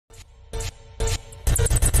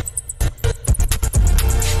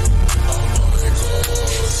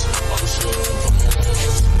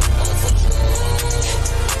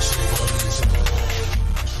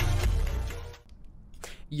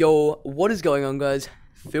Yo, what is going on, guys?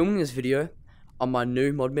 Filming this video on my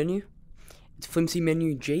new mod menu. It's Flimcy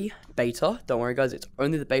menu G beta. Don't worry, guys, it's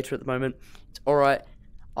only the beta at the moment. It's alright.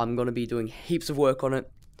 I'm gonna be doing heaps of work on it.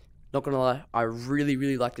 Not gonna lie, I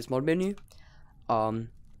really like this mod menu.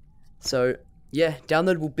 So yeah,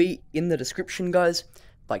 download will be in the description, guys,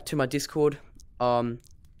 like to my Discord. And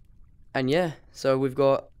yeah, so we've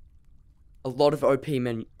got a lot of OP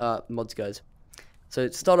mods, guys. So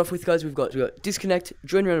to start off with, guys, we've got disconnect,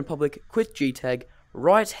 join random public, quit G-tag,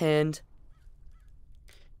 right hand,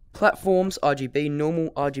 platforms, RGB, normal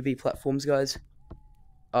RGB platforms, guys.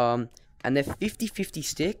 And they're 50-50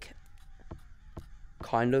 stick,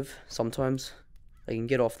 kind of, sometimes. They can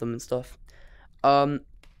get off them and stuff. Then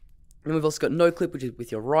we've also got no clip, which is with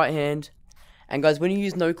your right hand. And guys, when you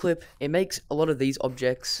use no clip, it makes a lot of these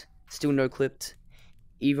objects still no clipped,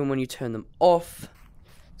 even when you turn them off.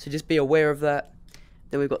 So just be aware of that.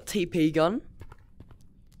 Then we've got TP gun,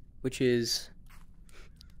 which is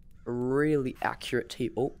a really accurate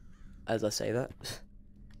TP, as I say that.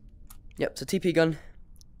 Yep, so TP gun,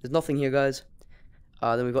 there's nothing here, guys.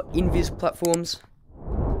 Then we've got invis platforms.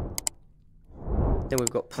 Then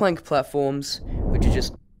we've got plank platforms, which are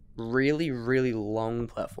just really long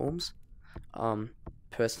platforms.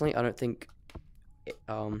 Personally, I don't think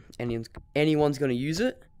anyone's gonna use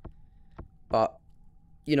it, but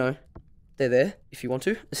you know, they're there if you want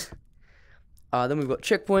to. Then we've got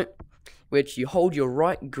checkpoint, which you hold your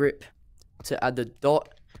right grip to add the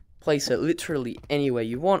dot, place it literally anywhere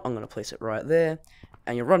you want. I'm going to place it right there,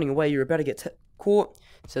 and you're running away, you're about to get caught,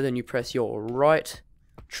 so then you press your right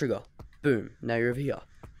trigger. Boom, now you're over here.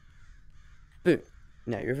 Boom,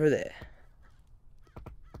 now you're over there.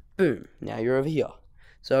 Boom, now you're over here.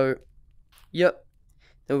 So, yep.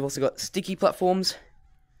 Then we've also got sticky platforms,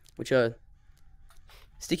 which are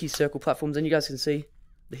sticky circle platforms, and you guys can see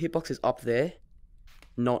the hitbox is up there,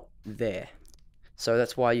 not there. So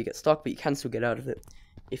that's why you get stuck, but you can still get out of it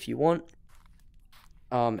if you want.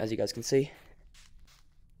 As you guys can see.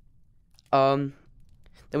 Then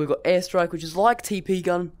we've got airstrike, which is like TP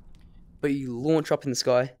gun, but you launch up in the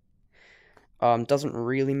sky. Doesn't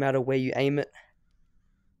really matter where you aim it.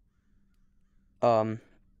 And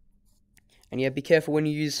yeah, be careful when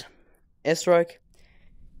you use airstrike,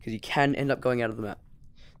 because you can end up going out of the map.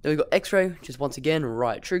 Then we've got X-ray, which is once again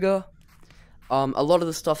right trigger. A lot of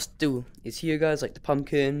the stuff still is here, guys, like the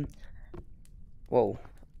pumpkin. Whoa,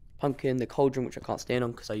 pumpkin, the cauldron, which I can't stand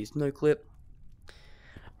on because I used no clip.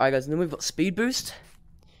 Alright, guys, and then we've got speed boost,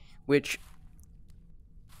 which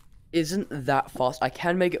isn't that fast. I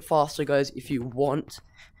can make it faster, guys, if you want.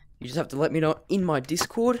 You just have to let me know in my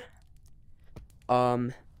Discord.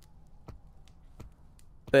 But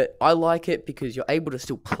I like it because you're able to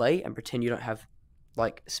still play and pretend you don't have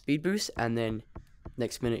like speed boost, and then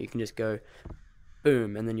next minute you can just go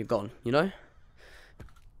boom and then you're gone, you know?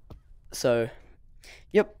 So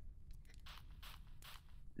yep.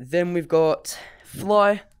 Then we've got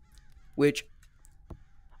fly, which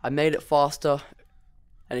I made it faster,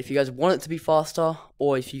 and if you guys want it to be faster,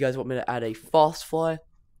 or if you guys want me to add a fast fly,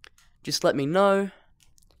 just let me know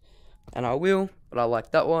and I will, but I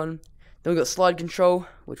like that one. Then we've got slide control,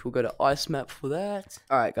 which we'll go to ice map for that.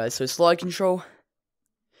 Alright, guys, so slide control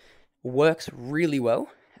works really well,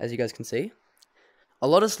 as you guys can see. A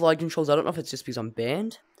lot of slide controls, I don't know if it's just because I'm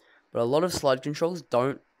banned, but a lot of slide controls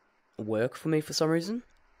don't work for me for some reason.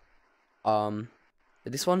 But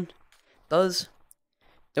this one does.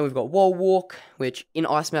 Then we've got wall walk, which in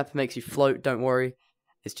ice map makes you float, don't worry.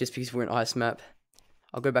 It's just because we're in ice map.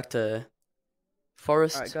 I'll go back to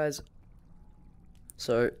forest. Alright, guys.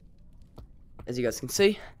 So, as you guys can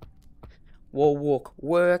see, wall walk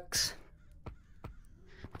works.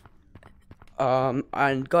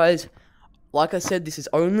 And guys, like I said, this is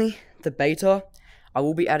only the beta. I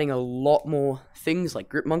will be adding a lot more things like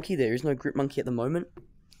grip monkey. There is no grip monkey at the moment.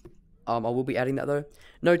 I will be adding that though.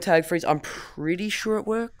 No tag freeze. I'm pretty sure it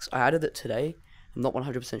works. I added it today. I'm not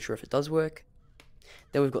 100% sure if it does work.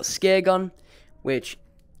 Then we've got scare gun, which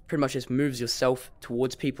pretty much just moves yourself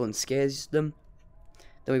towards people and scares them.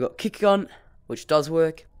 Then we've got kick gun, which does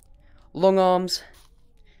work. Long arms,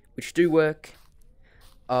 which do work.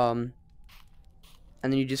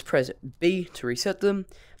 And then you just press B to reset them,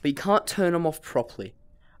 but you can't turn them off properly.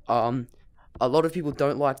 A lot of people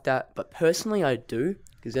don't like that, but personally I do,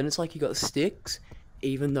 because then it's like you got sticks,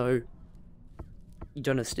 even though you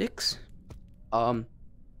don't have sticks. And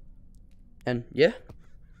yeah.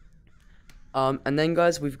 And then,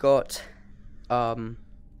 guys, we've got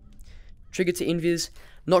trigger to invis.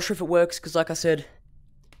 Not sure if it works, because like I said,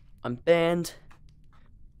 I'm banned.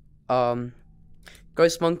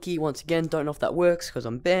 Ghost Monkey, once again, don't know if that works because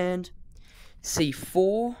I'm banned.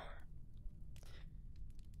 C4.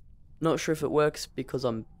 Not sure if it works because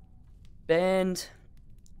I'm banned.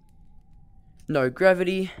 No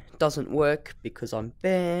gravity doesn't work because I'm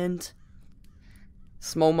banned.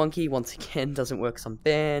 Small monkey once again doesn't work because I'm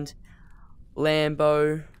banned.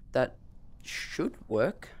 Lambo, that should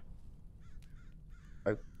work.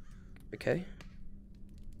 Okay.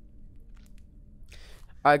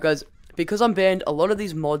 Alright guys, because I'm banned, a lot of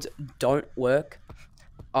these mods don't work.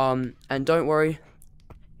 And don't worry,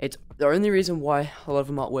 it's the only reason why a lot of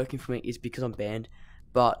them aren't working for me is because I'm banned.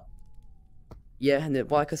 But yeah, and then,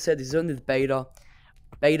 like I said, this is only the beta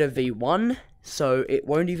V1, so it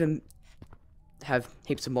won't even have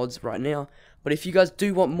heaps of mods right now. But if you guys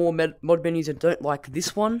do want more mod menus and don't like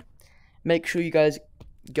this one, make sure you guys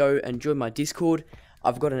go and join my Discord.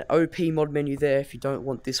 I've got an OP mod menu there if you don't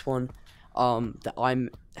want this one, that I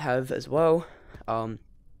have as well.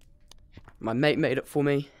 My mate made it for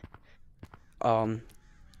me,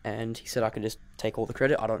 and he said I could just take all the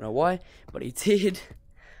credit. I don't know why, but he did.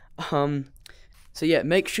 So yeah,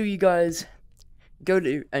 make sure you guys go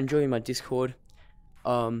to and join my Discord.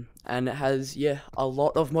 And it has, yeah, a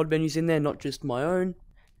lot of mod menus in there, not just my own.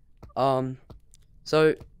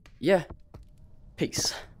 So yeah,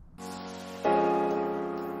 peace.